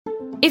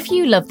If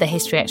you love the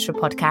History Extra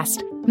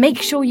podcast,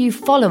 make sure you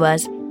follow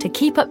us to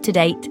keep up to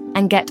date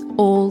and get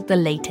all the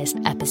latest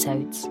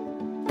episodes.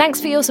 Thanks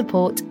for your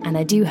support, and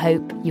I do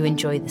hope you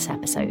enjoy this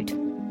episode.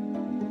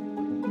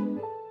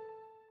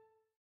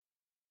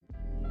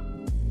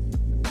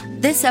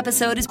 This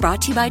episode is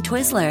brought to you by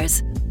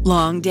Twizzlers.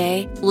 Long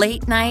day,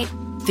 late night,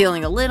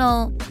 feeling a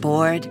little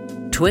bored?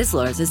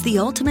 Twizzlers is the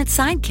ultimate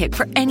sidekick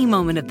for any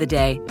moment of the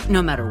day,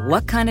 no matter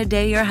what kind of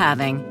day you're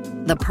having.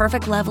 The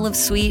perfect level of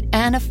sweet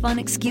and a fun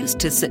excuse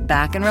to sit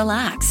back and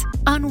relax.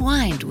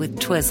 Unwind with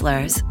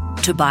Twizzlers.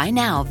 To buy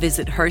now,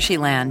 visit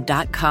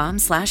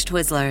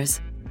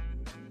Hersheyland.com/Twizzlers.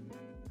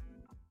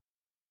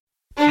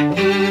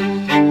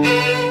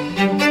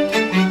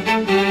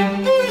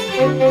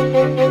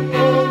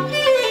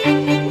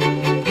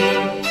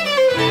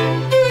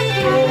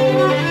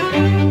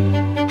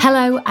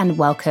 Hello and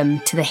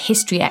welcome to the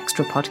History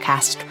Extra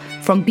podcast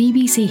from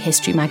BBC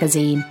History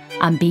Magazine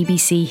and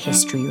BBC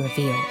History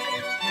Revealed.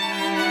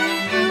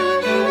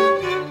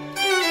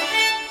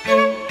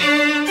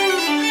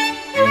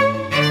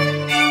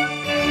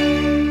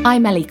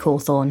 I'm Ellie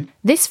Cawthorne.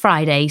 This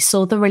Friday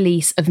saw the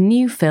release of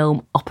new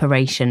film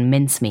Operation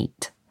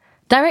Mincemeat.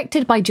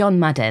 Directed by John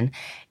Madden,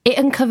 it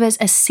uncovers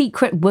a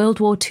secret World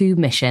War II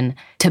mission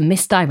to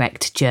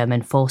misdirect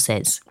German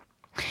forces.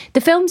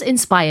 The film's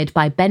inspired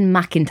by Ben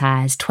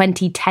Macintyre's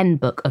 2010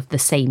 book of the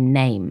same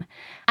name.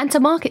 And to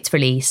mark its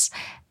release,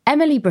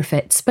 Emily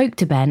Briffett spoke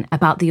to Ben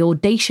about the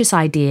audacious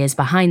ideas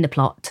behind the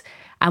plot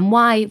and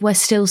why we're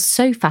still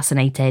so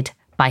fascinated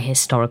by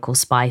historical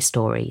spy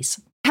stories.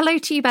 Hello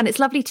to you, Ben. It's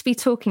lovely to be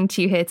talking to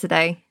you here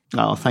today.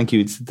 Oh, thank you.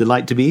 It's a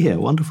delight to be here.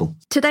 Wonderful.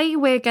 Today,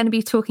 we're going to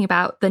be talking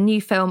about the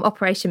new film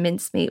Operation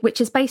Mincemeat,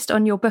 which is based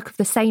on your book of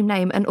the same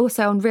name and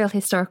also on real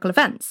historical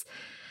events.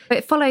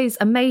 It follows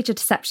a major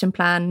deception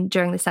plan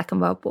during the Second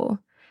World War.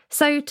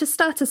 So to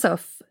start us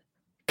off,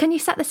 can you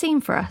set the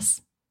scene for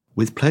us?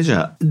 With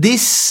pleasure.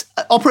 This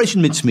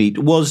Operation Mincemeat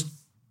was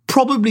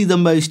probably the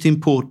most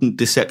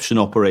important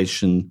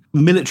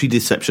military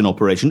deception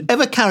operation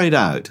ever carried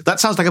out. That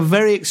sounds like a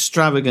very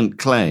extravagant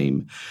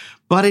claim,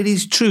 but it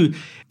is true.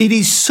 It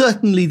is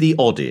certainly the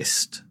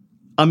oddest.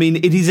 I mean,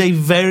 it is a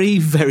very,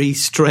 very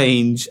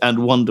strange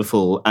and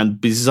wonderful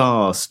and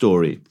bizarre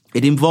story.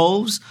 It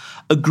involves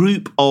a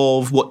group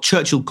of what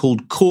Churchill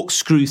called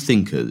corkscrew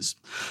thinkers.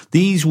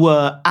 These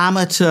were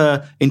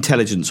amateur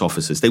intelligence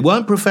officers. They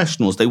weren't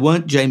professionals. They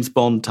weren't James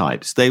Bond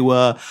types. They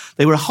were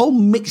a whole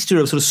mixture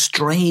of sort of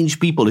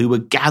strange people who were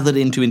gathered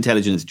into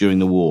intelligence during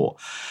the war.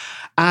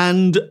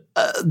 And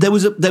there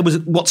was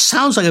what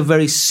sounds like a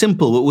very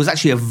simple, but was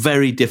actually a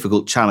very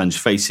difficult challenge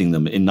facing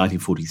them in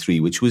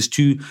 1943, which was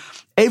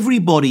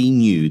everybody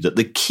knew that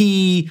the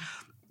key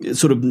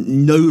sort of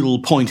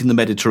nodal point in the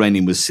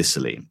Mediterranean was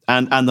Sicily.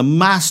 And the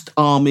massed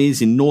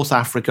armies in North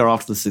Africa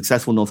after the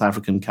successful North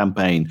African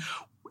campaign,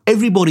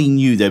 everybody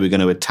knew they were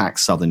going to attack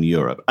southern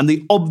Europe. And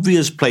the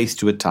obvious place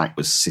to attack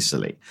was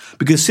Sicily,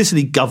 because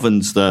Sicily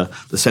governs the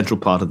central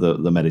part of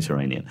the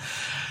Mediterranean.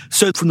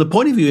 So from the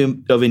point of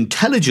view of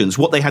intelligence,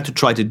 what they had to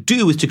try to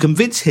do was to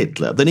convince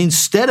Hitler that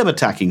instead of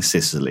attacking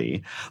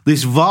Sicily,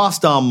 this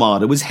vast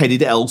armada was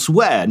headed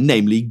elsewhere,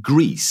 namely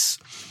Greece.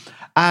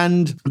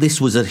 And this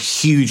was a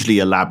hugely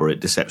elaborate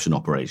deception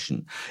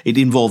operation. It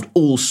involved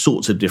all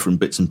sorts of different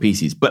bits and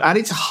pieces. But at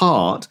its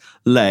heart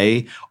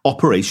lay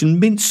Operation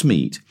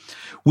Mincemeat,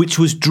 which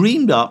was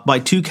dreamed up by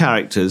two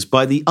characters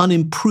by the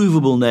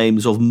unimprovable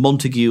names of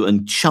Montague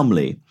and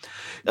Chumley.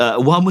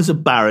 One was a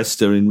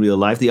barrister in real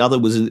life. The other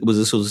was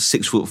a sort of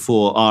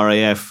 6'4"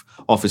 RAF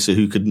officer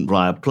who couldn't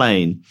fly a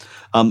plane,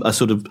 a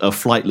sort of a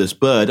flightless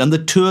bird. And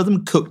the two of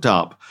them cooked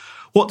up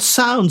what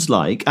sounds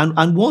like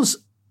and was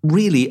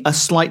really a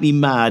slightly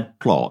mad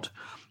plot,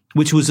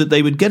 which was that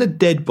they would get a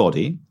dead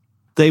body,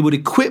 they would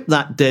equip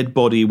that dead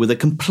body with a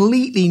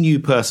completely new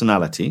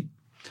personality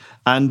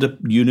and a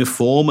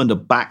uniform and a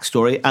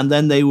backstory, and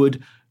then they would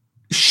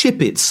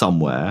ship it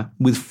somewhere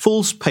with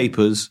false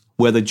papers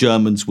where the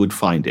Germans would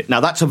find it. Now,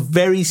 that's a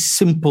very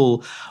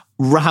simple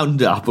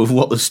roundup of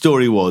what the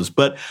story was,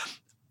 but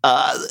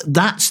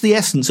that's the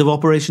essence of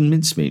Operation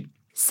Mincemeat.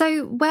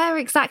 So where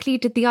exactly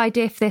did the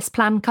idea for this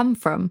plan come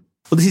from?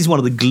 Well, this is one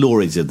of the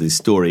glories of this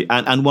story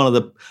and one of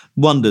the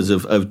wonders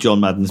of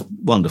John Madden's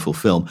wonderful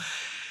film.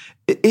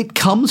 It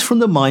comes from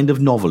the mind of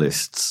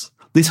novelists.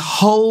 This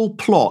whole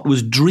plot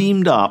was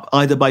dreamed up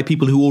either by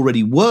people who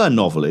already were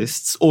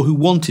novelists or who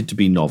wanted to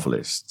be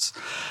novelists.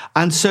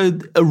 And so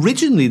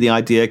originally the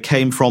idea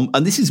came from,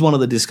 and this is one of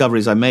the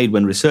discoveries I made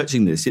when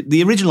researching this,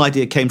 the original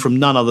idea came from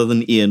none other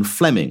than Ian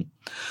Fleming,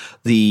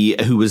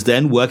 who was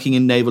then working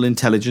in naval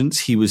intelligence.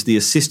 He was the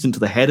assistant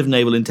to the head of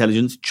naval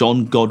intelligence,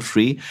 John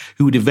Godfrey,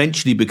 who would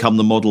eventually become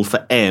the model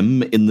for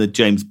M in the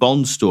James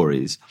Bond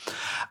stories.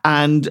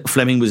 And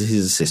Fleming was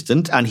his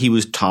assistant, and he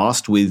was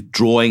tasked with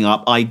drawing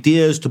up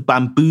ideas to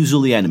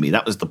bamboozle the enemy.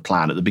 That was the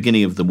plan at the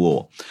beginning of the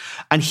war.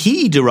 And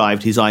he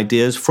derived his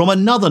ideas from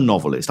another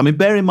novelist. I mean,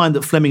 bear in mind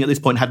that Fleming at this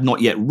point had not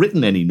yet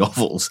written any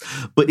novels,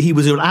 but he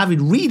was an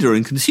avid reader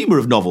and consumer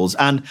of novels.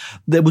 And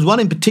there was one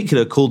in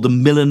particular called The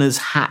Milliner's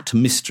Hat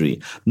Mystery.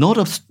 movie.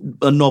 Not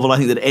a novel I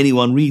think that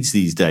anyone reads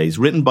these days,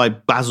 written by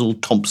Basil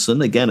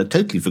Thompson, again, a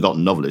totally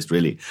forgotten novelist,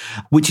 really,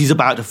 which is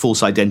about a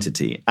false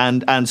identity.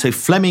 And so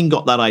Fleming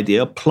got that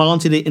idea,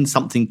 planted it in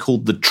something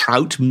called the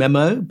Trout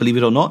Memo, believe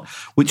it or not,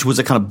 which was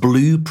a kind of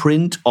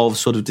blueprint of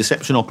sort of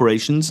deception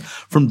operations.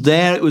 From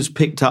there, it was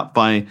picked up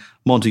by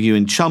Montagu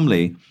and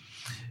Chumley,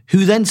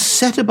 who then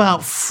set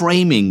about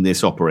framing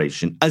this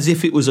operation as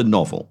if it was a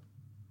novel.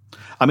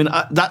 I mean,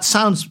 that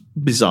sounds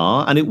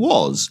bizarre, and it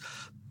was,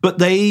 but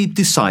they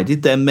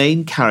decided their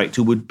main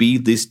character would be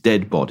this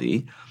dead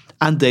body,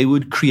 and they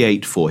would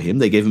create for him.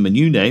 They gave him a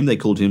new name. They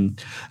called him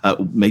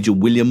Major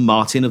William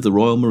Martin of the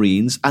Royal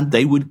Marines, and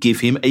they would give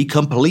him a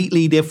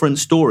completely different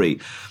story.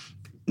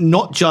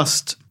 Not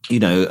just,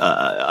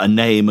 a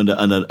name and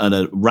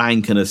a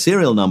rank and a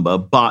serial number,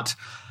 but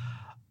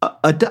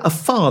a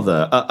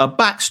father, a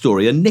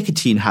backstory, a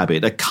nicotine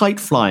habit, a kite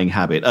flying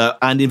habit,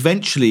 and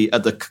eventually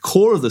at the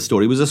core of the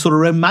story was a sort of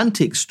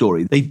romantic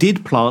story. They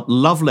did plant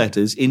love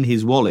letters in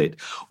his wallet.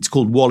 It's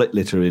called wallet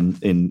litter in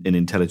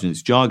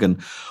intelligence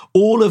jargon,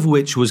 all of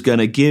which was going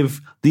to give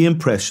the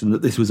impression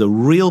that this was a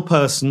real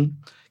person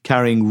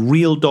carrying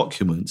real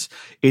documents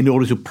in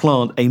order to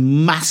plant a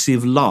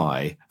massive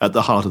lie at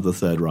the heart of the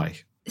Third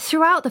Reich.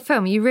 Throughout the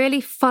film, you really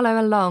follow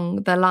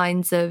along the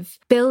lines of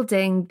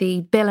building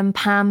the Bill and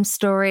Pam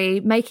story,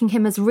 making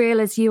him as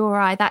real as you or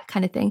I, that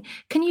kind of thing.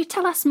 Can you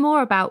tell us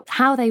more about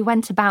how they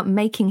went about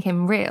making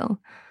him real?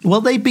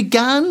 Well, they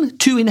began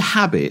to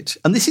inhabit,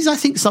 and this is, I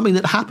think, something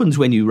that happens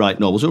when you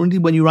write novels, or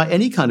indeed when you write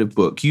any kind of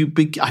book.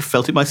 I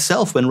felt it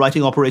myself when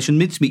writing Operation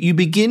Mincemeat. You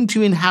begin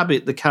to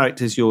inhabit the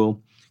characters you're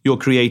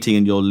creating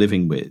and you're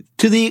living with,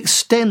 to the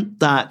extent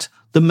that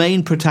the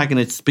main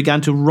protagonists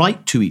began to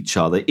write to each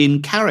other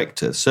in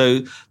character.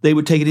 So they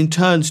would take it in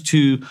turns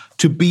to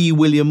be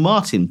William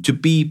Martin, to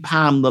be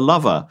Pam the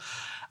lover.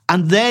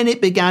 And then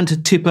it began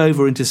to tip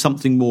over into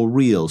something more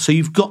real. So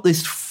you've got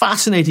this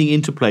fascinating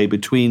interplay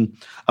between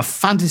a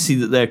fantasy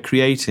that they're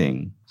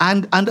creating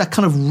and a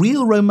kind of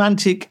real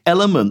romantic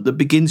element that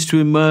begins to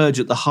emerge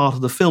at the heart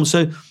of the film.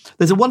 So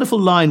there's a wonderful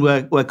line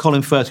where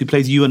Colin Firth, who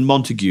plays Ewan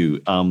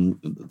Montagu,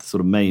 the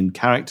sort of main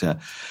character,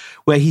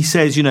 where he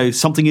says,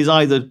 something is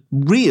either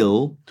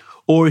real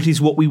or it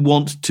is what we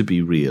want to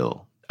be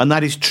real. And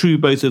that is true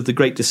both of the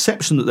great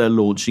deception that they're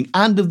launching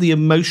and of the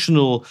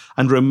emotional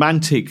and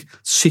romantic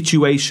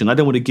situation. I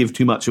don't want to give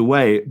too much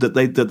away that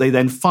they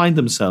then find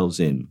themselves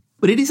in.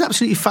 But it is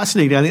absolutely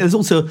fascinating. I think there's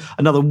also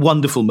another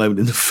wonderful moment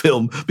in the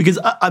film, because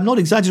I'm not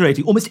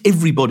exaggerating. Almost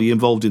everybody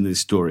involved in this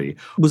story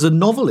was a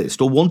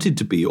novelist or wanted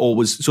to be, or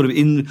was sort of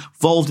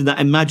involved in that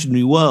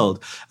imaginary world.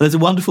 And there's a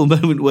wonderful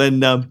moment when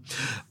Matthew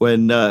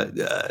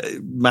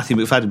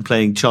McFadden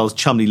playing Charles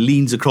Chumley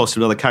leans across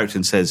to another character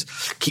and says,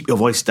 "Keep your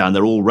voice down,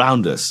 they're all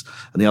round us."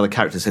 And the other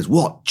character says,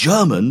 "What,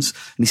 Germans?"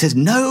 And he says,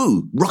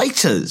 "No,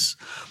 writers."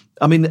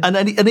 I mean, and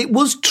it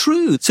was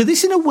true. So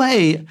this, in a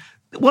way,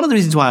 one of the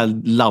reasons why I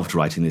loved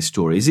writing this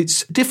story is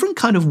it's a different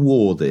kind of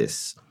war,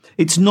 this.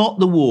 It's not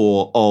the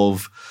war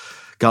of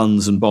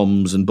guns and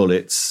bombs and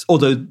bullets,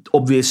 although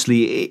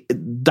obviously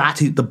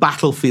the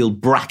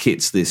battlefield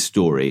brackets this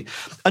story.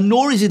 And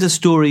nor is it a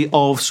story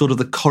of sort of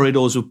the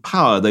corridors of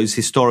power, those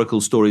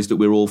historical stories that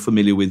we're all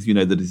familiar with,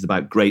 that is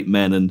about great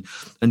men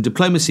and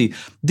diplomacy.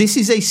 This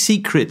is a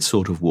secret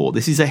sort of war.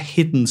 This is a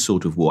hidden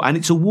sort of war. And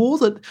it's a war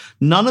that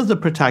none of the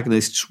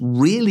protagonists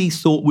really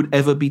thought would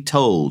ever be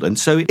told. And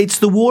so it's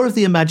the war of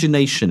the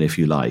imagination, if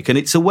you like. And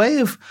it's a way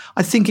of,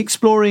 I think,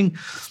 exploring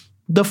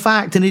the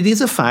fact, and it is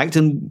a fact,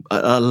 and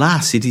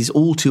alas, it is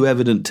all too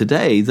evident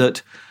today,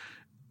 that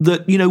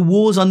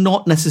wars are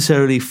not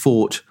necessarily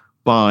fought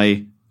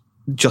by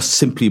just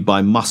simply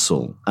by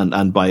muscle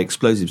and by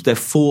explosives. They're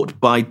fought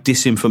by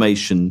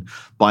disinformation,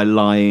 by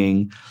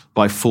lying,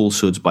 by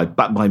falsehoods, by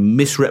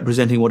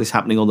misrepresenting what is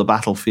happening on the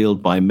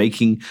battlefield, by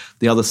making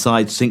the other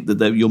side think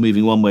that you're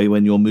moving one way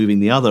when you're moving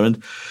the other.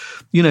 And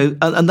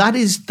and that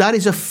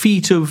is a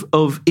feat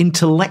of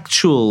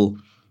intellectual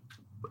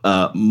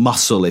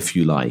muscle, if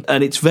you like.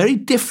 And it's very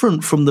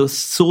different from the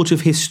sort of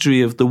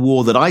history of the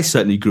war that I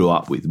certainly grew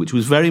up with, which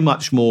was very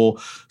much more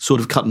sort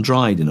of cut and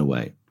dried in a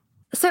way.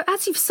 So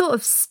as you've sort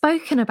of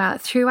spoken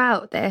about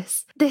throughout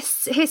this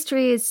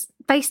history is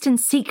based in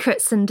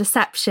secrets and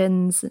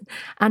deceptions.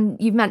 And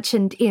you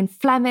mentioned Ian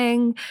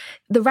Fleming,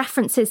 the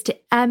references to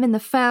M in the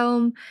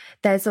film.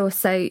 There's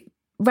also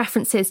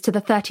references to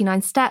the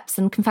 39 Steps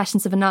and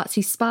Confessions of a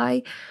Nazi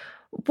Spy.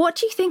 What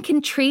do you think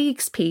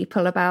intrigues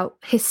people about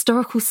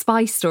historical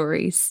spy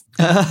stories?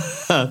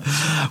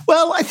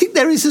 Well, I think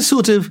there is a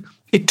sort of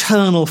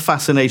eternal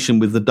fascination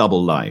with the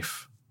double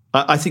life.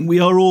 I think we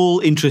are all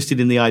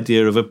interested in the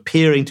idea of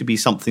appearing to be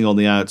something on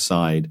the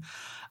outside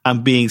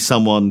and being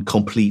someone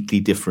completely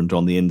different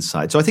on the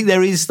inside. So I think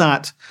there is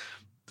that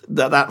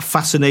that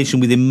fascination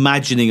with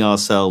imagining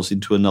ourselves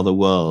into another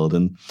world.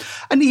 And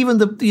even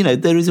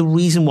there is a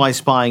reason why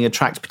spying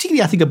attracts,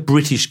 particularly I think a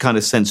British kind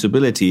of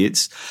sensibility.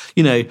 It's,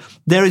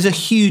 there is a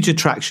huge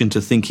attraction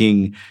to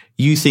thinking,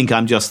 you think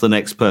I'm just the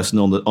next person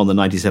on the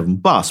 97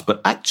 bus,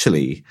 but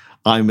actually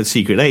I'm a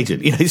secret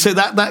agent. So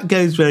that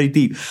goes very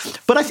deep.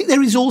 But I think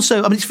there is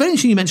also, it's very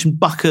interesting you mentioned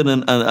Buchan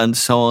and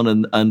so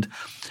on, and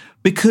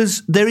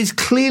because there is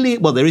clearly,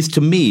 there is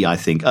to me, I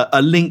think,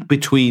 a link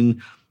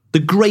between the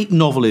great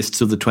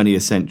novelists of the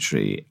 20th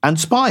century and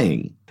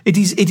spying. It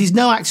is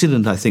no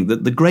accident, I think,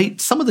 that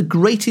some of the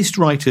greatest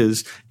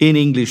writers in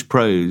English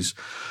prose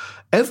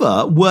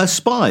ever were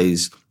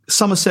spies.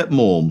 Somerset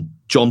Maugham,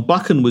 John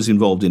Buchan was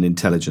involved in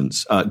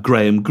intelligence,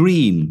 Graham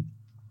Greene,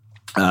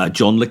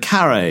 John le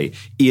Carré,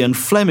 Ian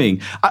Fleming.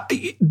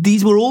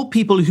 These were all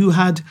people who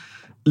had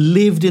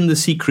lived in the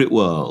secret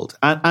world.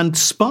 And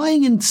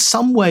spying in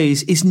some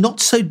ways is not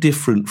so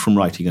different from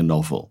writing a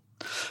novel.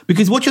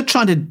 Because what you're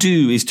trying to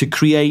do is to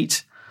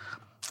create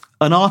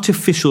an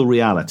artificial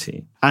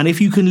reality. And if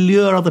you can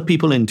lure other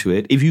people into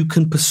it, if you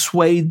can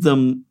persuade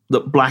them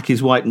that black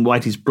is white and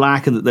white is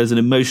black and that there's an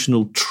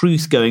emotional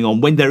truth going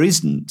on when there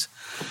isn't,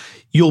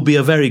 you'll be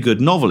a very good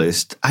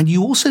novelist, and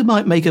you also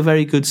might make a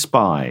very good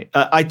spy.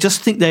 I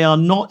just think they are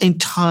not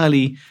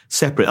entirely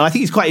separate. And I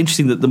think it's quite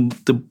interesting that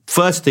the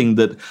first thing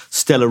that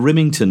Stella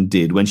Rimington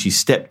did when she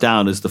stepped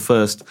down as the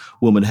first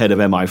woman head of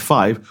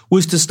MI5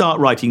 was to start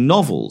writing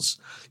novels,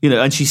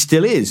 and she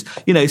still is.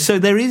 So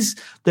there is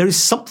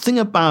something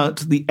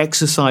about the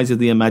exercise of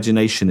the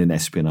imagination in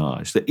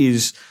espionage that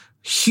is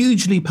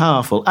hugely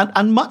powerful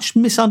and much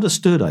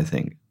misunderstood, I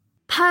think.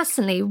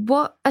 Personally,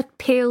 what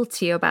appealed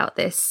to you about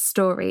this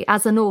story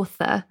as an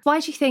author? Why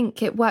do you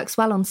think it works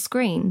well on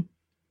screen?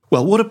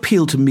 Well, what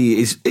appealed to me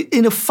is,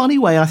 in a funny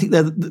way, I think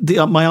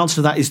my answer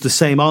to that is the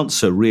same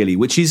answer, really,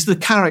 which is the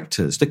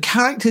characters. The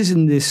characters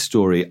in this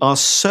story are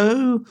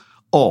so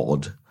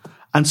odd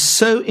and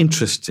so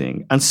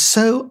interesting and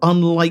so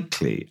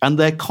unlikely, and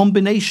their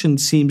combination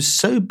seems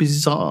so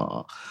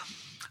bizarre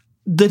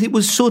that it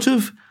was sort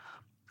of,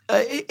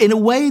 in a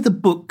way, the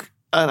book,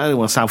 I don't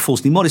want to sound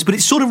falsely modest, but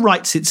it sort of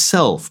writes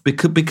itself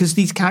because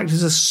these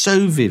characters are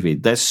so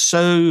vivid. They're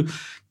so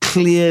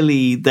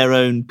clearly their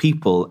own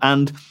people.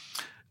 And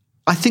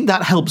I think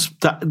that helps,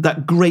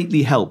 that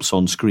greatly helps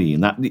on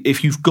screen. That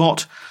if you've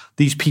got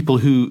these people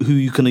who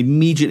you can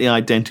immediately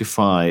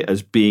identify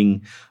as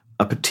being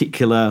a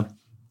particular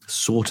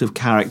sort of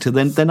character,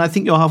 then I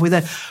think you're halfway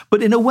there.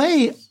 But in a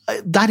way,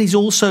 that is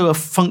also a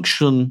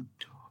function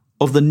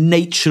of the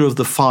nature of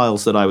the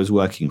files that I was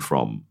working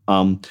from.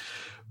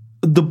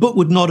 The book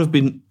would not have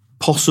been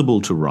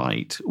possible to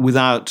write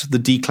without the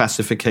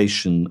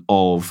declassification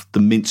of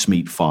the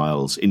Mincemeat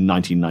files in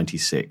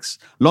 1996.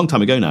 A long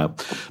time ago now.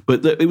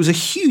 But it was a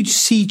huge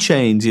sea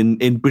change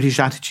in British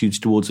attitudes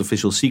towards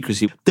official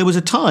secrecy. There was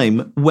a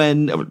time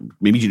when,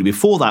 immediately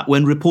before that,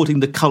 when reporting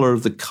the colour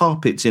of the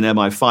carpets in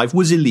MI5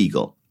 was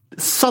illegal.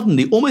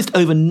 Suddenly, almost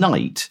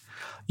overnight,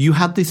 you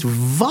had this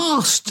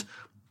vast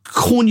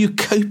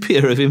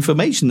cornucopia of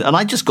information. And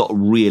I just got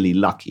really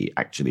lucky,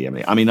 actually.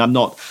 I'm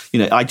not,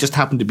 I just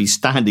happened to be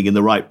standing in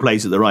the right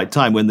place at the right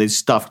time when this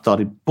stuff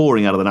started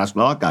pouring out of the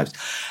National Archives.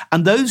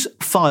 And those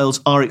files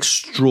are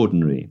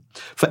extraordinary.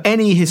 For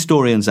any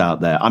historians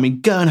out there,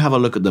 go and have a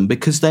look at them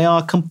because they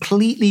are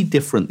completely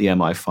different, the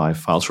MI5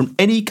 files, from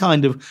any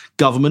kind of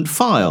government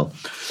file,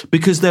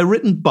 because they're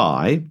written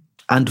by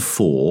and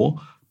for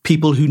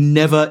people who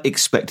never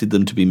expected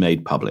them to be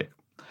made public.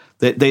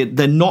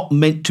 They're not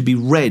meant to be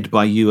read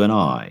by you and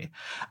I.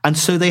 And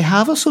so they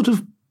have a sort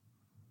of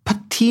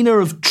patina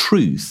of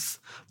truth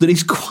that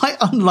is quite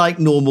unlike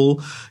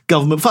normal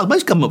government files.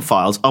 Most government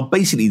files are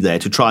basically there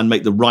to try and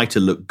make the writer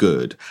look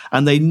good.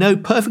 And they know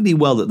perfectly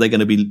well that they're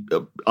going to be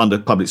under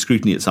public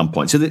scrutiny at some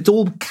point. So it's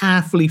all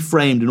carefully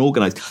framed and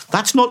organised.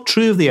 That's not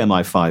true of the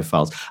MI5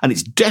 files. And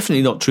it's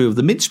definitely not true of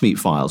the Mincemeat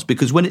files,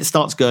 because when it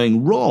starts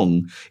going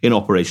wrong in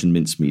Operation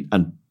Mincemeat,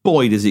 and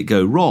boy, does it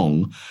go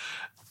wrong,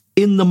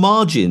 in the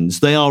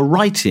margins, they are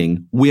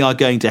writing, "We are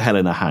going to hell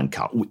in a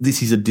handcart.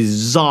 This is a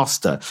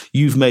disaster.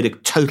 You've made a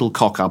total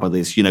cock up of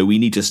this. We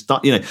need to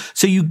start,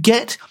 So you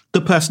get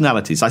the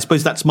personalities. I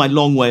suppose that's my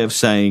long way of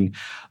saying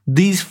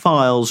these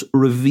files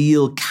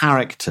reveal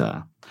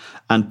character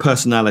and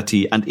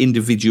personality and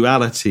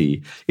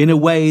individuality in a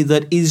way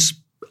that is,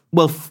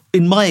 well,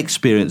 in my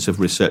experience of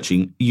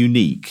researching,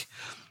 unique.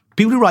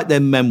 People who write their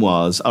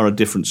memoirs are a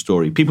different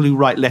story. People who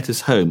write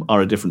letters home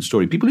are a different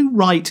story. People who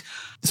write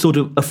sort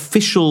of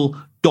official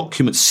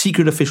documents,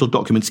 secret official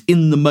documents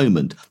in the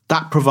moment,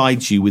 that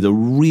provides you with a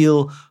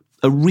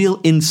real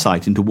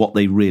insight into what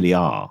they really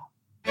are.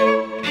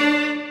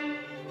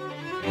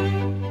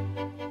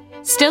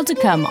 Still to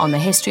come on the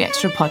History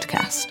Extra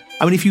podcast.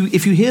 If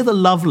you hear the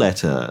love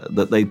letter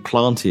that they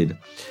planted,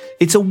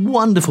 it's a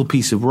wonderful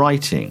piece of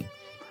writing.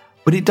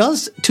 But it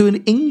does, to an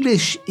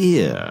English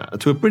ear,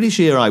 to a British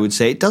ear, I would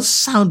say, it does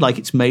sound like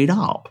it's made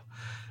up.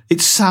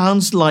 It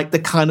sounds like the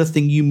kind of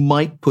thing you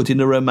might put in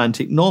a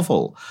romantic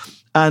novel.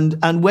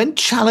 And when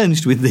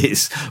challenged with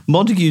this,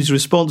 Montagu's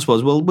response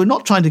was, well, we're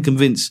not trying to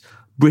convince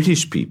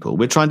British people.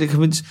 We're trying to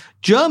convince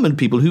German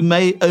people who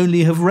may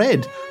only have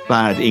read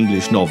bad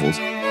English novels.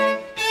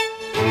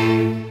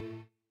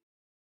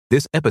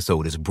 This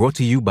episode is brought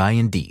to you by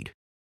Indeed.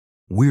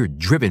 We're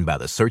driven by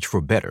the search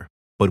for better,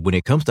 but when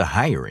it comes to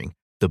hiring,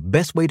 the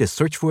best way to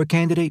search for a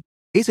candidate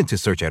isn't to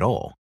search at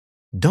all.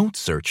 Don't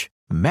search,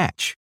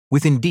 match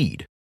with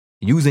Indeed.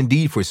 Use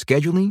Indeed for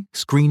scheduling,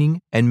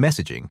 screening, and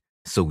messaging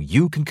so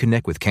you can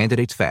connect with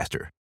candidates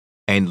faster.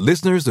 And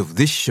listeners of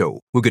this show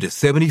will get a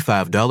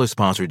 $75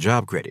 sponsored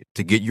job credit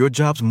to get your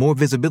jobs more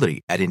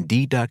visibility at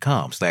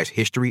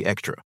Indeed.com/History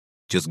Extra.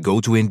 Just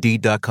go to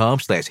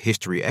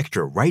Indeed.com/History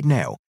Extra right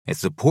now and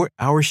support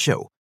our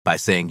show by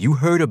saying you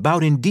heard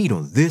about Indeed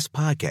on this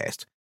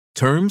podcast.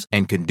 Terms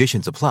and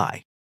conditions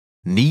apply.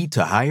 Need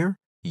to hire?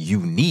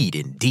 You need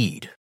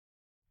Indeed.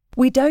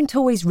 We don't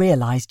always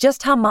realize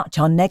just how much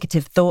our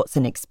negative thoughts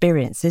and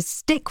experiences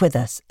stick with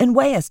us and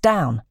weigh us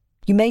down.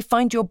 You may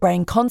find your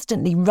brain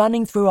constantly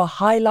running through a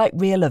highlight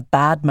reel of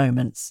bad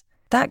moments.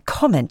 That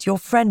comment your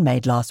friend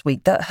made last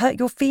week that hurt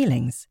your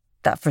feelings.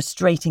 That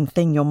frustrating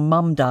thing your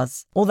mum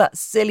does. Or that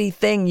silly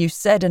thing you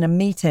said in a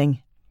meeting.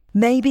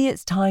 Maybe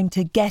it's time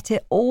to get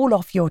it all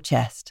off your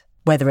chest.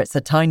 Whether it's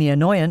a tiny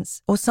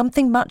annoyance or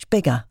something much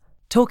bigger,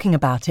 talking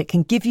about it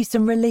can give you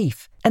some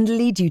relief and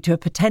lead you to a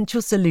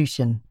potential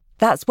solution.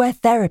 That's where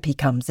therapy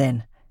comes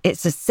in.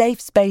 It's a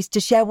safe space to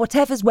share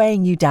whatever's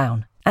weighing you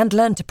down and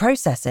learn to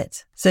process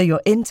it, so your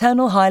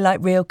internal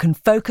highlight reel can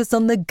focus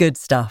on the good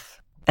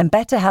stuff. And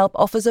BetterHelp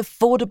offers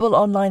affordable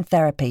online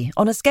therapy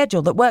on a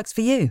schedule that works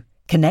for you.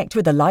 Connect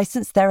with a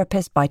licensed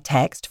therapist by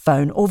text,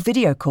 phone, or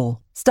video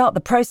call. Start the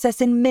process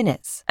in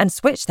minutes and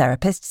switch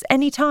therapists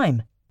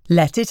anytime.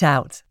 Let it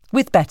out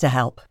with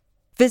BetterHelp.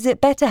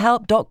 Visit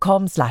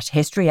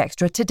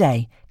betterhelp.com/historyextra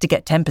today to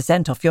get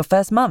 10% off your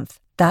first month.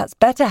 That's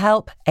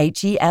BetterHelp,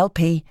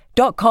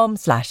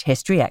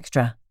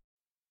 HELP.com/historyextra.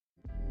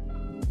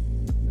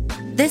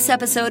 This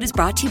episode is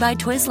brought to you by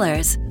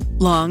Twizzlers.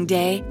 Long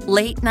day,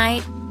 late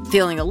night,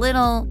 feeling a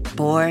little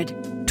bored?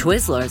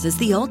 Twizzlers is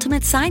the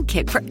ultimate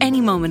sidekick for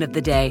any moment of the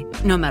day,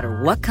 no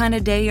matter what kind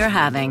of day you're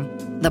having.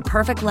 The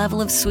perfect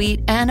level of sweet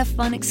and a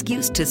fun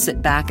excuse to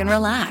sit back and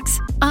relax.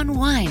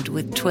 Unwind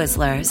with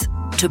Twizzlers.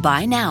 To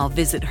buy now,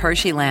 visit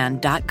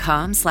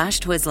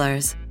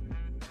Hersheyland.com/Twizzlers.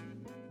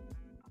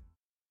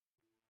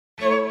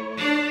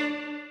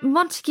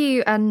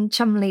 Montague and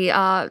Cholmondeley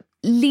are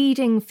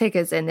leading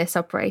figures in this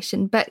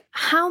operation, but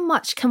how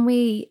much can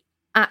we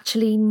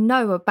actually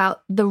know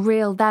about the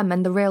real them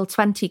and the real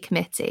 20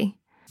 committee?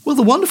 Well,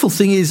 the wonderful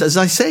thing is, as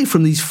I say,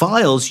 from these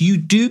files, you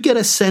do get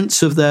a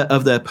sense of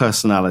their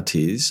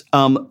personalities.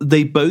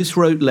 They both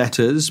wrote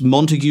letters.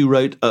 Montague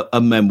wrote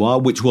a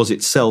memoir, which was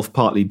itself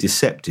partly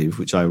deceptive,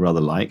 which I rather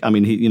like. I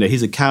mean,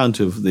 his account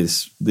of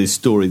this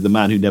story, The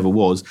Man Who Never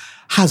Was,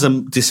 has a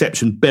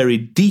deception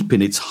buried deep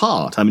in its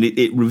heart. I mean,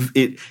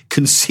 it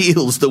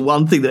conceals the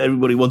one thing that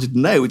everybody wanted to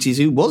know, which is,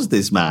 who was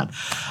this man?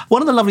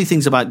 One of the lovely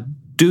things about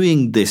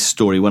doing this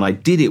story when I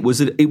did it was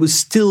that it was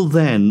still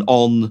then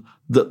on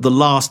the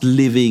last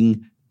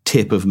living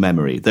tip of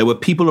memory. There were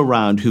people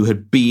around who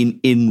had been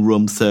in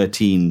room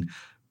 13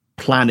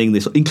 planning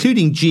this,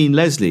 including Jean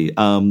Leslie,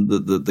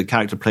 the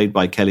character played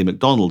by Kelly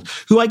MacDonald,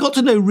 who I got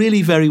to know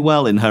really very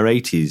well in her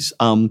 80s.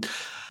 And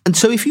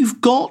so if you've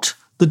got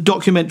the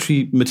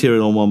documentary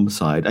material on one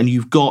side and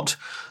you've got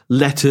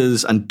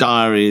letters and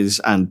diaries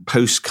and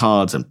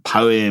postcards and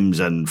poems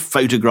and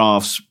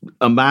photographs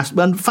amassed,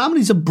 and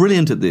families are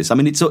brilliant at this. I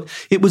mean,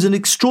 it was an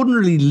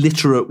extraordinarily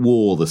literate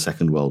war, the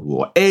Second World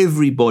War.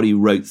 Everybody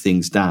wrote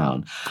things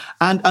down.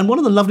 And one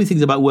of the lovely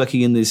things about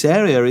working in this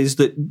area is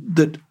that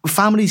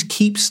families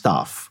keep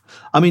stuff.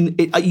 I mean,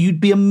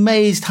 you'd be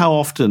amazed how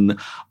often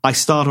I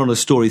start on a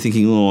story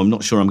thinking, I'm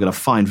not sure I'm going to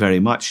find very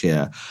much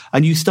here.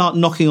 And you start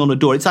knocking on a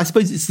door. I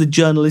suppose it's the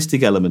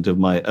journalistic element of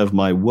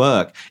my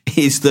work,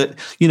 is that,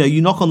 you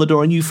knock on the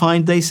door and you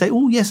find they say,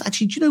 oh, yes,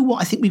 actually, do you know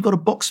what? I think we've got a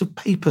box of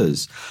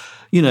papers.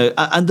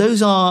 And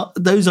those are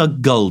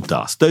gold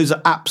dust. Those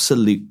are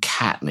absolute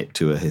catnip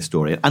to a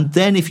historian. And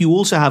then if you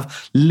also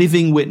have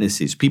living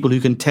witnesses, people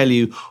who can tell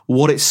you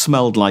what it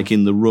smelled like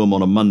in the room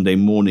on a Monday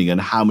morning and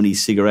how many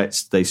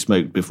cigarettes they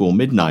smoked before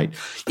midnight,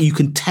 you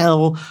can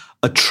tell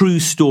a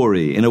true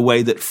story in a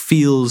way that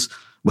feels,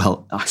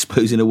 well, I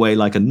suppose in a way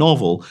like a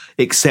novel,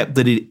 except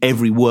that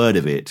every word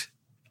of it,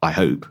 I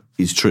hope,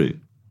 is true.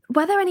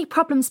 Were there any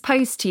problems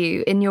posed to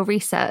you in your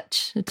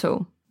research at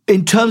all?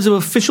 In terms of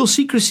official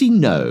secrecy,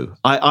 no.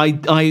 I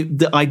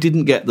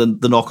didn't get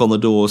the knock on the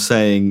door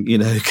saying,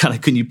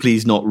 can you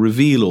please not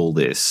reveal all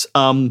this?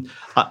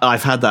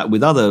 I've had that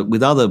with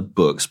other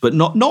books, but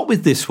not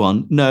with this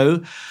one.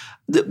 No.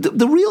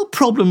 The real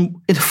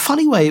problem, in a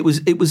funny way, it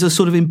was a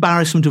sort of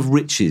embarrassment of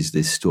riches,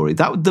 this story.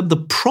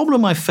 The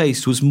problem I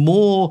faced was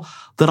more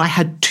that I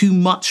had too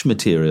much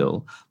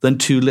material than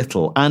too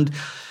little. And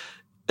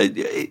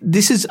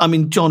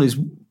John is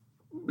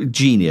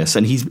genius,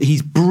 and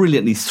he's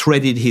brilliantly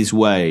threaded his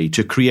way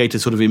to create a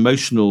sort of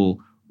emotional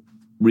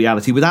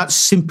reality, without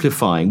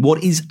simplifying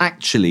what is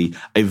actually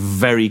a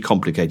very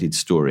complicated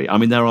story. I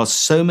mean, there are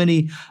so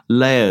many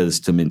layers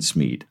to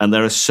Mincemeat, and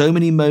there are so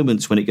many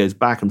moments when it goes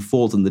back and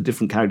forth and the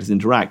different characters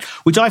interact,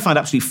 which I find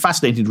absolutely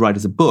fascinating to write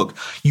as a book.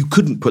 You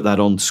couldn't put that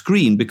on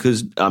screen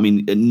because, I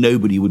mean,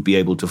 nobody would be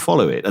able to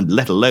follow it, and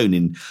let alone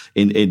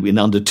in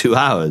under 2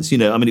 hours. You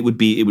know, I mean, it would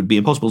be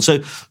impossible. So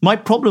my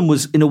problem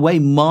was, in a way,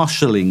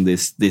 marshalling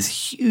this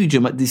huge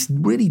amount, this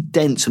really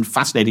dense and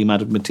fascinating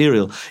amount of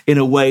material in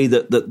a way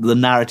that the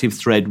narrative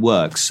thread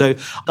works. So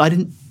I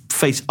didn't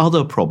face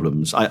other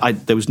problems.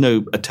 There was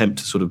no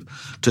attempt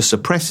to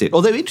suppress it.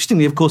 Although,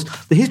 interestingly, of course,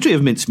 the history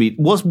of Mincemeat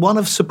was one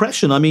of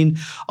suppression. I mean,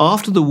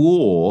 after the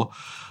war,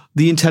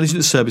 the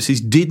intelligence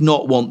services did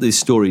not want this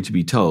story to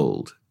be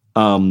told.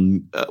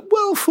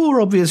 Well,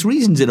 for obvious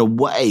reasons in a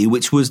way,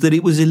 which was that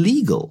it was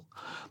illegal.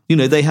 You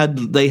know, they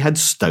had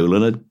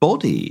stolen a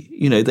body.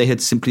 You know, they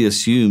had simply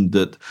assumed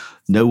that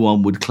no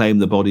one would claim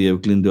the body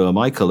of Glyndwr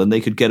Michael and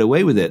they could get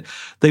away with it.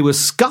 They were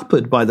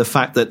scuppered by the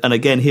fact that, and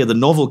again here the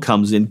novel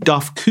comes in,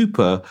 Duff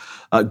Cooper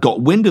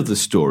got wind of the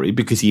story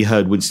because he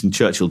heard Winston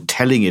Churchill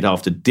telling it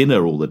after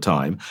dinner all the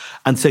time.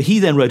 And so he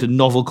then wrote a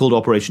novel called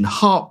Operation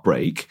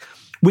Heartbreak,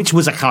 which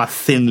was a kind of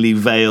thinly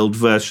veiled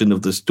version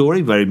of the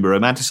story, very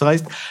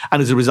romanticized.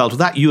 And as a result of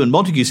that, Ewan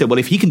Montagu said, well,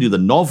 if he can do the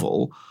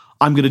novel,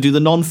 I'm going to do the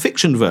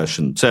non-fiction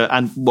version. So,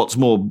 and what's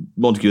more,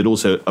 Montagu had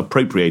also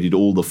appropriated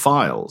all the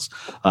files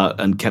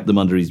and kept them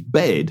under his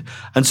bed.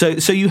 And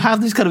so you have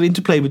this kind of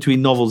interplay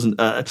between novels and,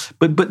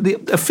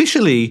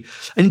 officially,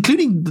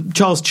 including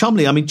Charles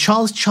Cholmondeley. I mean,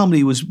 Charles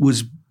Cholmondeley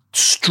was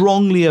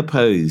strongly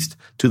opposed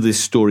to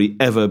this story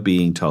ever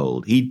being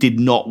told. He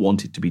did not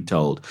want it to be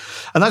told,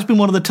 and that's been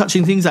one of the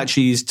touching things.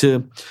 Actually,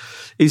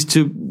 is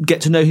to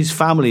get to know his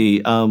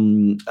family,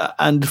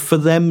 and for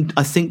them,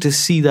 I think, to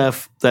see their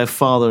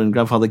father and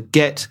grandfather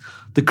get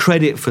the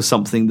credit for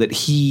something that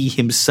he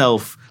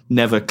himself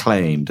never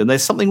claimed. And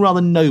there's something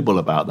rather noble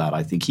about that,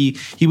 I think.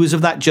 He was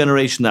of that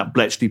generation, that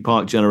Bletchley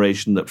Park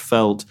generation, that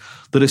felt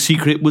that a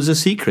secret was a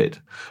secret.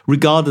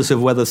 Regardless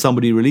of whether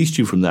somebody released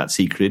you from that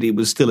secret, it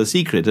was still a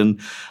secret. And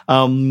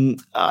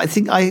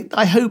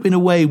I hope, in a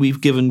way,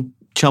 we've given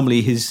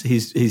Cholmondeley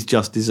his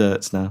just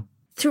desserts now.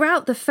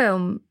 Throughout the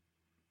film,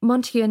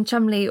 Montagu and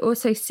Cholmondeley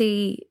also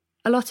see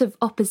a lot of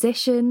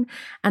opposition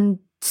and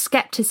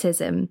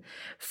scepticism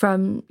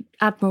from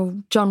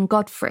Admiral John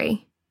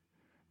Godfrey.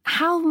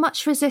 How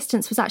much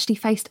resistance was actually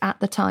faced at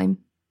the time?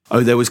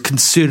 Oh, there was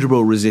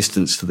considerable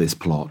resistance to this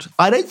plot.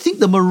 I don't think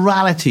the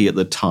morality at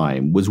the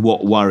time was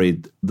what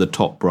worried the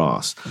top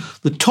brass.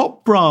 The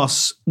top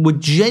brass were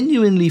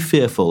genuinely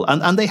fearful,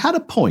 and they had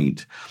a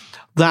point,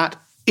 that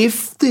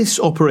if this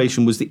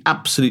operation was the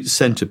absolute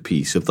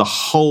centerpiece of the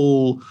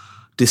whole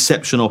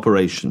deception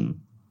operation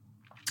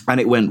and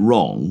it went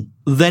wrong,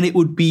 then it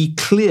would be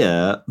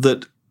clear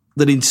that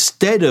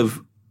instead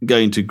of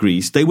going to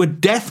Greece, they were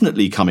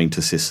definitely coming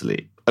to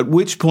Sicily, at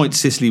which point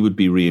Sicily would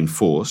be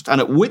reinforced,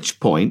 and at which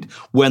point,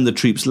 when the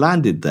troops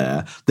landed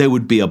there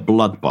would be a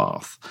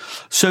bloodbath.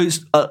 So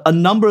a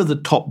number of the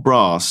top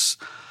brass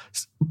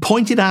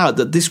pointed out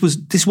that this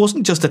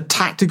wasn't just a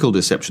tactical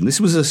deception, this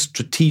was a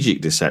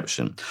strategic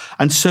deception.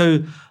 And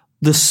so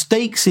the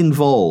stakes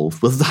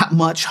involved were that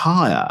much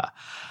higher.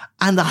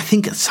 And I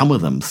think some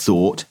of them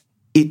thought,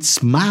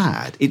 it's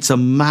mad. It's a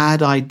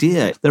mad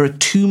idea. There are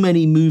too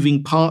many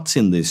moving parts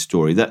in this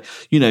story that,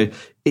 you know,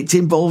 it's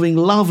involving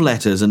love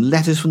letters and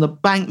letters from the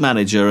bank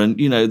manager and,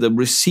 you know, the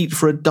receipt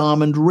for a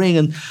diamond ring.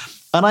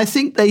 And I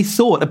think they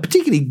thought,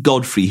 particularly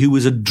Godfrey, who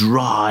was a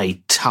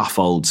dry, tough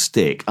old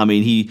stick. I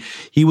mean,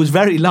 he was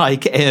very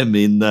like M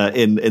in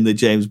the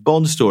James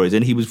Bond stories,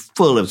 and he was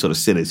full of sort of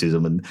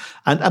cynicism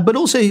but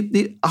also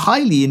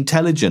highly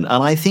intelligent.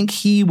 And I think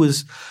he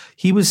was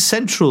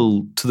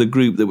central to the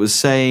group that was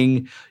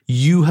saying,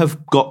 you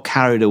have got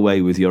carried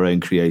away with your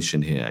own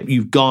creation here.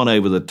 You've gone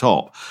over the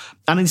top.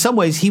 And in some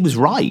ways, he was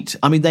right.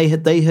 I mean, they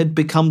had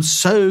become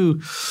so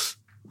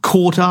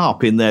caught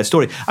up in their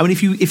story. I mean,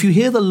 if you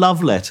hear the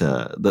love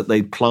letter that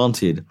they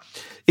planted,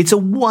 it's a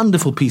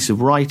wonderful piece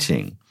of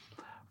writing.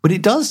 But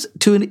it does,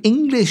 to an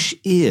English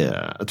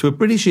ear, to a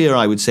British ear,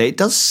 I would say, it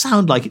does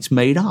sound like it's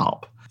made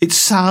up. It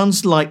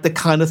sounds like the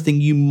kind of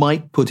thing you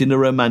might put in a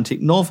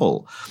romantic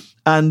novel.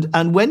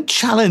 And when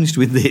challenged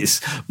with this,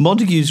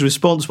 Montagu's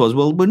response was,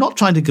 well, we're not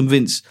trying to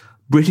convince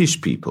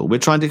British people. We're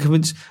trying to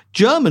convince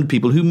German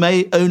people who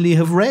may only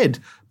have read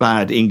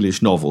bad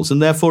English novels. And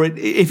therefore,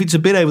 if it's a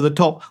bit over the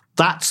top,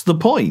 that's the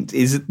point,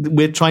 is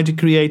we're trying to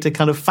create a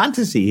kind of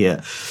fantasy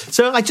here.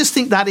 So I just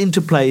think that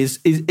interplay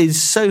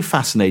is so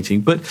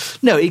fascinating. But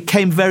no, it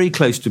came very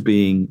close to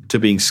being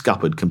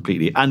scuppered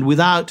completely. And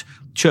without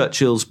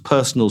Churchill's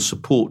personal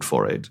support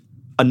for it,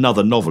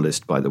 another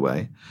novelist, by the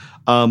way,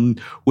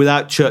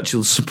 without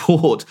Churchill's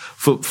support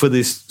for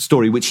this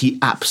story, which he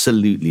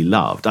absolutely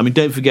loved. I mean,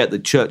 don't forget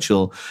that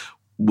Churchill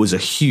was a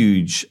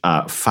huge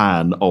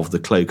fan of The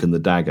Cloak and the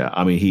Dagger.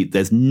 I mean,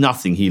 there's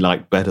nothing he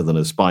liked better than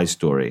a spy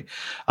story.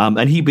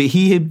 And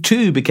he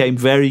too became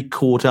very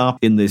caught up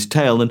in this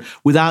tale. And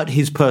without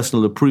his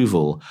personal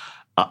approval,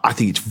 I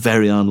think it's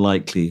very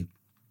unlikely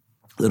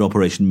that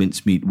Operation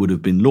Mincemeat would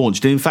have been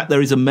launched. And in fact,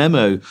 there is a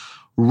memo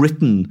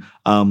written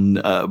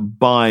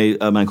by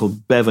a man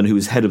called Bevan, who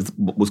was head of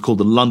what was called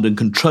the London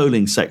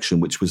Controlling Section,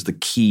 which was the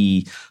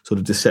key sort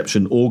of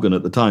deception organ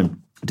at the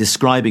time,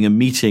 describing a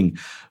meeting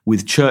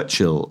with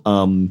Churchill,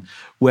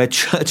 where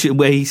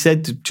he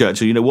said to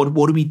Churchill,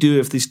 what do we do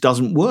if this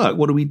doesn't work?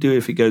 What do we do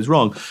if it goes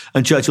wrong?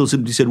 And Churchill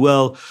simply said,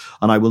 well,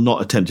 and I will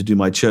not attempt to do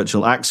my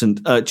Churchill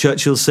accent,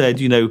 Churchill said,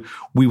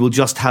 we will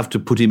just have to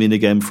put him in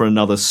again for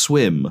another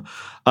swim,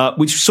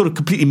 which sort of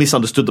completely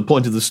misunderstood the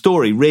point of the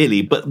story,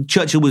 really. But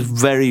Churchill was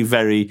very,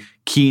 very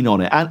keen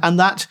on it. And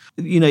that,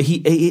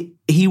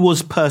 he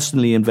was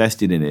personally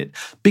invested in it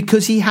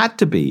because he had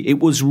to be.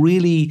 It was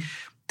really...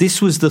 This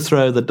was the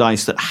throw of the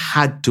dice that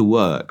had to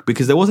work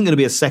because there wasn't going to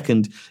be a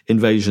second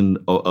invasion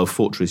of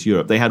Fortress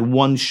Europe. They had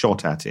one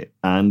shot at it.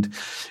 And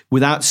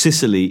without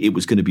Sicily, it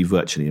was going to be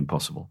virtually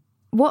impossible.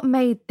 What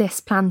made this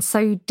plan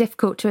so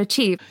difficult to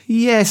achieve?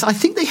 Yes, I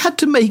think they had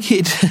to make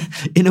it,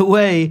 in a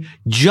way,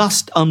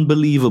 just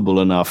unbelievable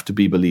enough to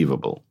be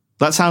believable.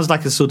 That sounds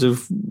like a sort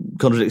of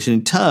contradiction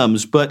in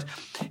terms, but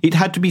it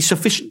had to be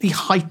sufficiently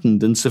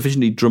heightened and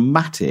sufficiently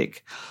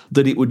dramatic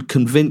that it would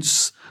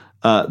convince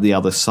the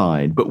other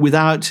side, but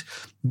without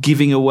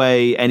giving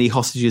away any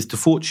hostages to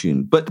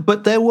fortune.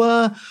 But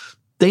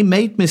they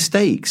made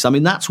mistakes. I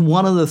mean, that's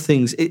one of the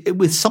things,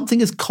 with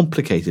something as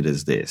complicated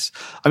as this.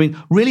 I mean,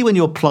 really, when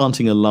you're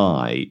planting a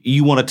lie,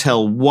 you want to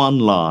tell one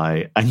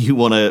lie and you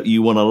want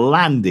to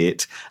land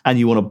it and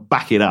you want to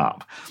back it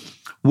up.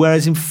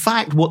 Whereas, in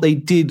fact, what they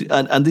did,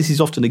 and this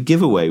is often a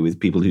giveaway with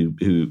people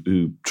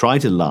who try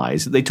to lie,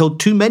 is that they told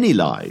too many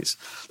lies.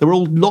 There were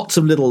all lots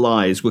of little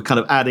lies were kind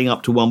of adding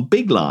up to one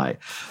big lie.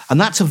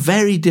 And that's a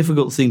very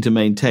difficult thing to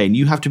maintain.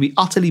 You have to be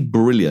utterly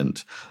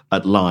brilliant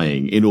at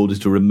lying in order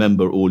to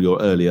remember all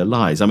your earlier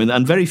lies. I mean,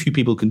 and very few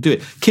people can do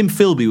it. Kim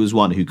Philby was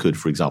one who could,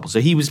 for example. So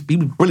he was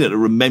brilliant at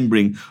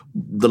remembering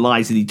the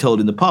lies that he told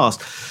in the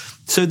past.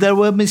 So there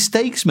were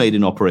mistakes made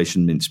in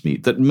Operation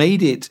Mincemeat that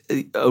made it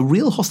a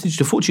real hostage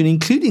to fortune,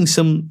 including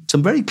some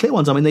very clear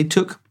ones. I mean, they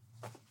took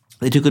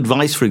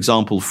advice, for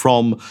example,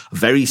 from a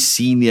very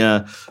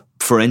senior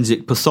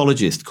forensic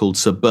pathologist called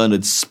Sir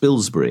Bernard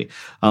Spilsbury.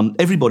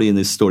 Everybody in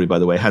this story, by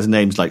the way, has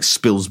names like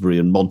Spilsbury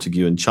and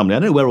Montague and Chumley. I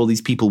don't know where all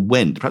these people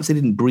went. Perhaps they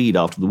didn't breed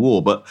after the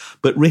war, but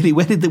really,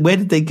 where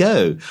did they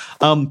go?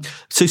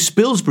 So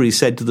Spilsbury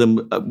said to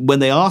them when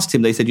they asked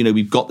him, they said,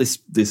 we've got this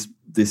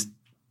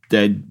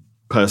dead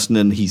person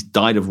and he's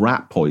died of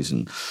rat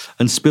poison.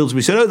 And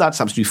Spilsbury said, that's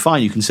absolutely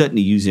fine. You can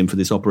certainly use him for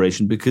this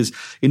operation because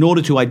in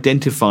order to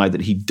identify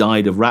that he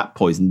died of rat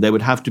poison, there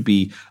would have to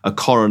be a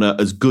coroner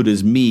as good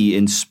as me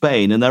in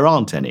Spain, and there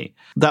aren't any.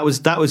 That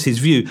was his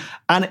view.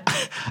 And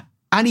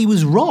he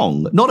was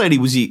wrong. Not only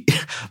was he,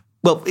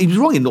 he was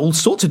wrong in all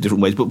sorts of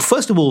different ways, but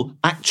first of all,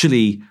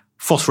 actually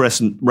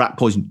phosphorescent rat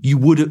poison,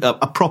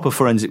 a proper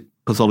forensic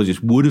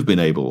pathologist would have been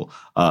able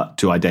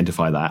to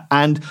identify that.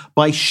 And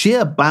by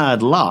sheer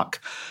bad luck,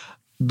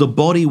 the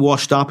body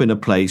washed up in a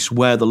place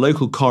where the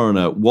local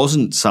coroner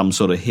wasn't some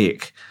sort of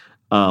hick,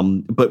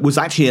 but was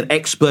actually an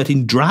expert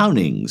in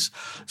drownings.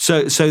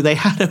 So they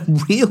had a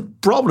real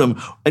problem.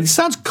 And it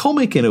sounds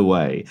comic in a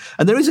way.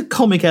 And there is a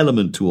comic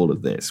element to all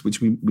of this,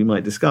 which we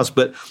might discuss.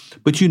 But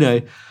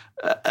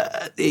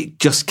it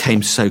just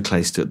came so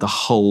close to the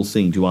whole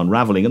thing to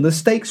unraveling. And the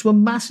stakes were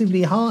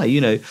massively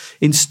high.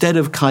 Instead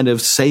of kind of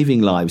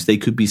saving lives, they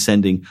could be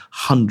sending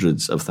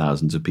hundreds of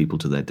thousands of people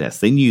to their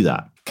death. They knew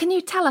that. Can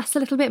you tell us a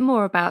little bit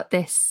more about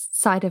this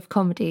side of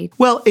comedy?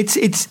 Well, it's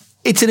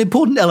an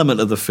important element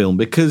of the film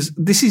because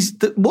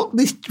what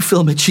this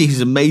film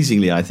achieves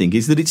amazingly, I think,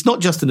 is that it's not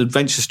just an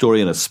adventure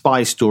story and a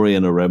spy story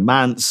and a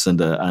romance and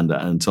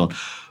so on,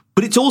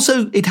 but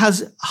it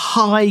has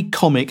high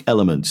comic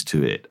elements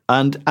to it,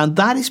 and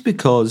that is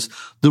because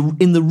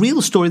in the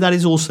real story that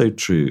is also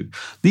true.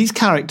 These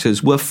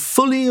characters were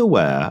fully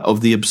aware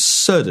of the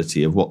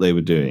absurdity of what they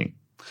were doing,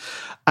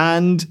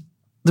 and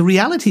the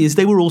reality is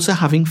they were also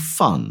having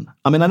fun.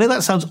 I mean, I know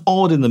that sounds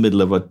odd in the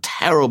middle of a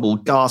terrible,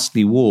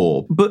 ghastly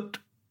war, but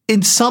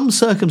in some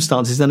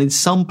circumstances and in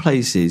some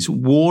places,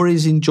 war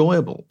is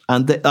enjoyable.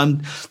 And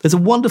there's a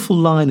wonderful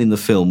line in the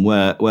film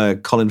where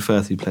Colin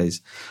Firth, who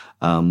plays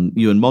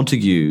Ewan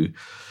Montague,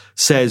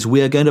 says,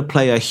 "We are going to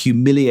play a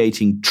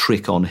humiliating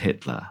trick on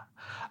Hitler."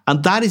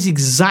 And that is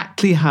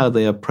exactly how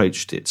they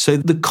approached it. So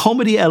the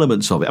comedy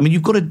elements of it, I mean,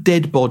 you've got a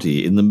dead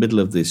body in the middle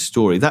of this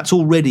story. That's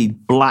already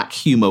black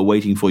humor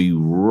waiting for you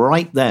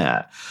right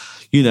there,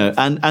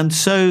 and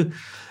so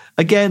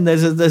again,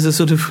 there's a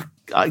sort of,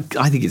 I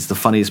think it's the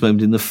funniest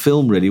moment in the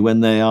film, really,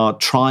 when they are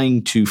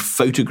trying to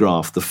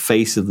photograph the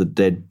face of the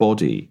dead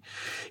body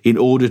in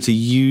order to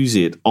use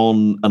it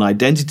on an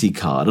identity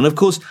card. And of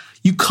course,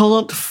 you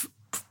can't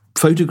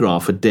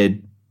photograph a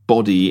dead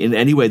body in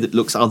any way that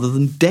looks other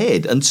than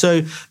dead. And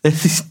so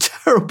there's this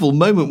terrible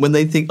moment when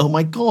they think, oh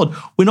my God,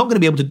 we're not going to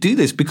be able to do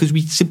this because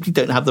we simply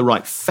don't have the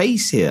right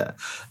face here.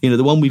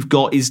 The one we've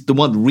got is the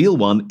real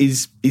one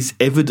is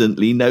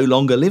evidently no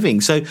longer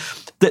living. So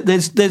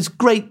there's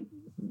great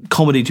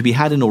comedy to be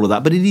had in all of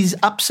that, but it is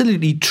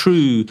absolutely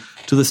true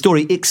to the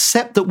story,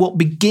 except that what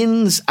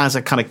begins as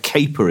a kind of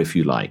caper, if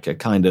you like, a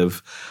kind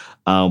of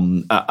a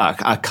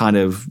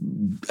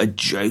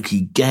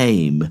jokey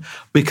game,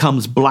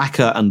 becomes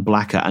blacker and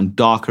blacker and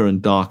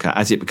darker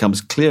as it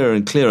becomes clearer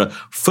and clearer.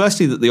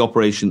 Firstly, that the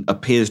operation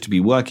appears to be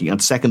working, and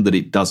second, that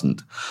it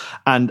doesn't.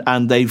 And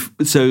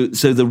so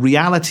the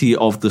reality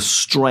of the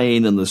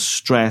strain and the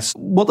stress.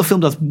 What the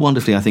film does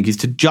wonderfully, I think, is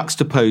to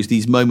juxtapose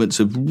these moments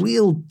of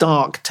real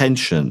dark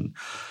tension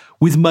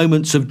with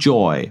moments of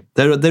joy.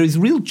 There is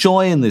real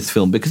joy in this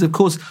film because, of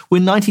course, we're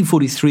in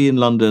 1943 in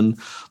London.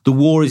 The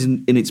war is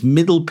in its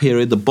middle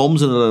period. The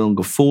bombs are no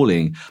longer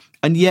falling.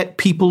 And yet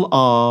people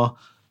are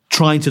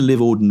trying to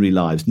live ordinary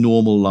lives,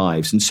 normal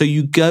lives. And so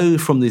you go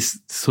from this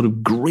sort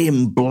of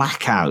grim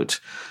blackout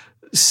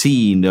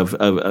scene of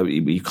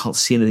you can't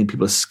see anything,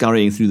 people are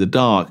scurrying through the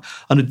dark,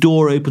 and a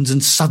door opens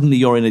and suddenly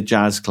you're in a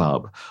jazz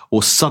club,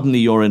 or suddenly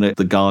you're in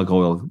the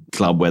Gargoyle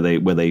Club where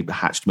they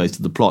hatched most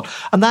of the plot.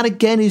 And that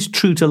again is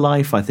true to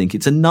life, I think.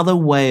 It's another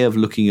way of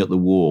looking at the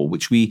war,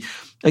 which we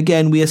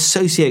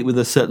associate with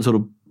a certain sort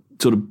of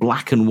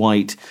black and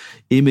white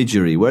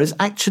imagery, whereas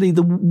actually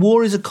the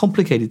war is a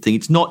complicated thing.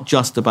 It's not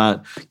just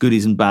about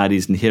goodies and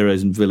baddies and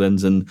heroes and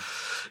villains and,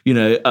 you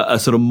know, a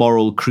sort of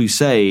moral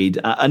crusade.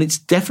 And it's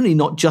definitely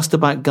not just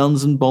about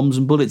guns and bombs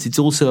and bullets. It's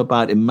also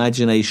about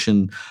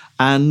imagination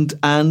and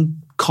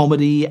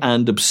comedy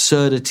and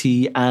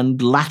absurdity and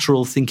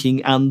lateral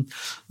thinking and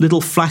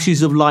little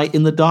flashes of light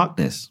in the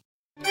darkness.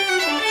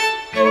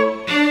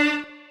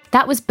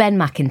 That was Ben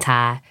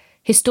McIntyre,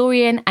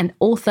 historian and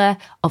author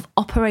of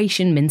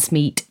Operation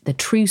Mincemeat, the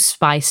true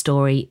spy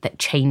story that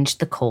changed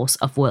the course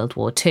of World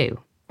War II.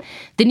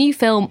 The new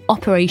film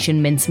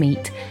Operation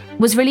Mincemeat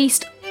was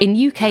released in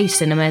UK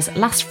cinemas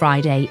last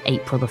Friday,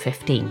 April the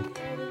 15th.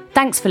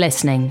 Thanks for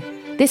listening.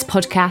 This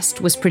podcast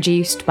was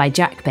produced by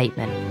Jack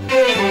Bateman.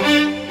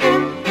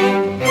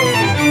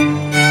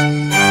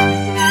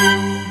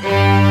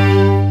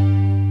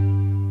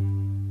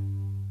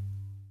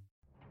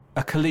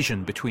 A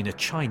collision between a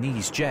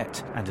Chinese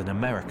jet and an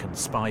American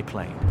spy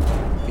plane.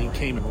 He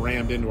came and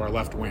rammed into our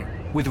left wing.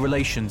 With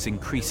relations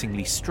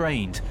increasingly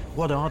strained,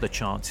 what are the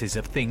chances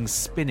of things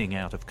spinning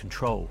out of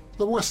control?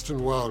 The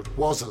Western world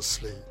was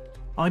asleep.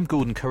 I'm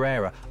Gordon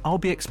Carrera. I'll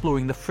be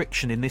exploring the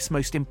friction in this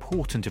most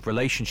important of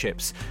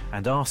relationships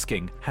and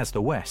asking, has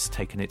the West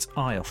taken its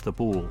eye off the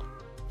ball?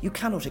 You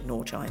cannot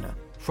ignore China.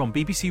 From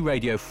BBC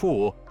Radio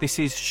 4, this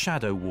is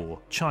Shadow War,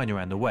 China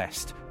and the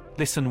West.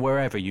 Listen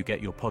wherever you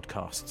get your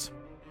podcasts.